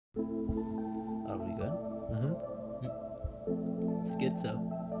Schizo.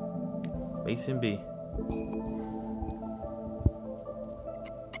 Mason B.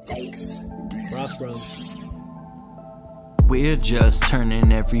 CrossedRoads. We're just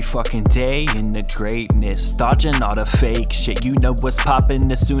turning every fucking day into greatness, dodging all the fake shit. You know what's poppin'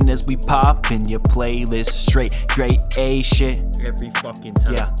 as soon as we pop in your playlist. Straight grade A shit Every fucking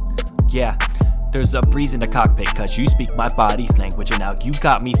time. Yeah. There's a breeze in the cockpit cause you speak my body's language. And now you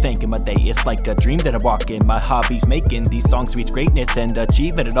got me thinking my day is like a dream that I walk in. My hobbies making these songs reach greatness and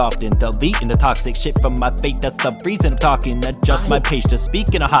achieving it often. Deleting the toxic shit from my fate, that's the reason I'm talking. Adjust my page to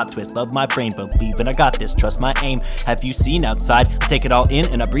speak in a hot twist. Love my brain, believing I got this, trust my aim. Have you seen outside? I take it all in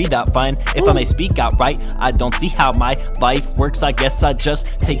and I breathe out fine. If I may speak outright, I don't see how my life works. I guess I just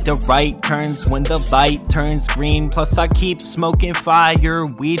take the right turns when the light turns green. Plus I keep smoking fire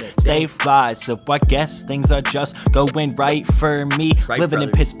weed, stay fly. So I guess things are just going right for me. Living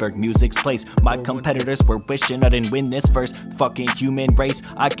in Pittsburgh, music's place. My competitors were wishing I didn't win this first fucking human race.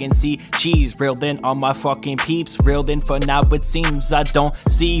 I can see cheese reeled in on my fucking peeps. Reeled in for now, it seems I don't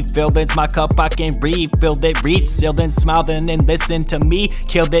see villains. My cup I can refill it, reach, sealed and smiled and listen to me.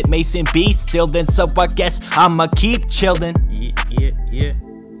 Killed it, Mason B, still then. So I guess I'ma keep chillin'. Yeah.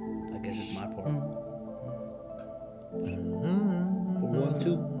 I guess it's my part.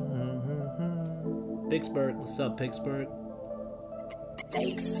 412. Pittsburgh, what's up, Pittsburgh?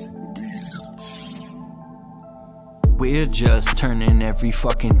 We're just turning every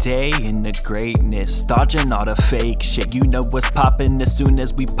fucking day into greatness, dodging all the fake shit. You know what's poppin' as soon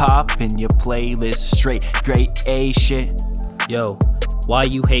as we pop in your playlist. Straight grade A shit. Yo, why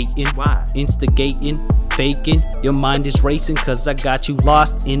you hating? Why? Instigating, faking. Your mind is racing cause I got you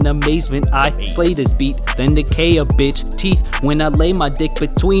lost in amazement. I slay this beat, then decay a bitch teeth when I lay my dick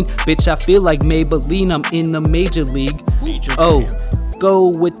between. Bitch, I feel like Maybelline, I'm in the major league. Go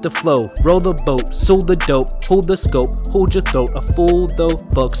with the flow, roll the boat, sold the dope, hold the scope, hold your throat, a fool though,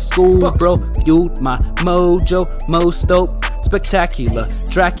 fuck school bro, fueled my mojo, most dope, spectacular,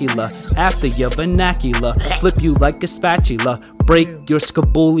 Dracula, after your vernacular, flip you like a spatula, break your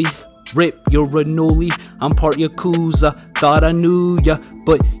scabuli, rip your ranuli, I'm part Yakuza, thought I knew ya,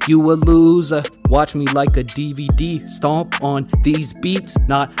 but you a loser. Watch me like a DVD, stomp on these beats,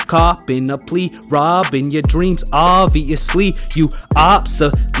 not copping a plea, robbing your dreams, obviously you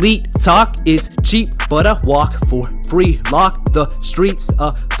obsolete. Talk is cheap, but I walk for free, lock the streets,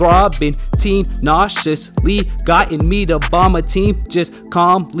 a throbbing teen, nauseously gotten me to bomb a team, just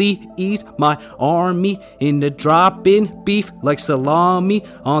calmly ease my army in the drop-in beef like salami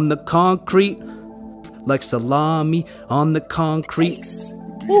on the concrete, like salami on the concrete.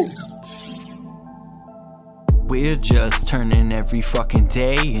 Woo. We're just turning every fucking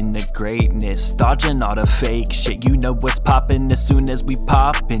day into greatness, dodging all the fake shit. You know what's poppin' as soon as we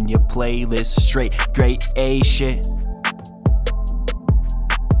pop in your playlist. Straight grade A shit.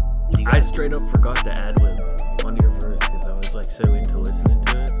 I straight up forgot to ad lib on your verse because I was like so into listening.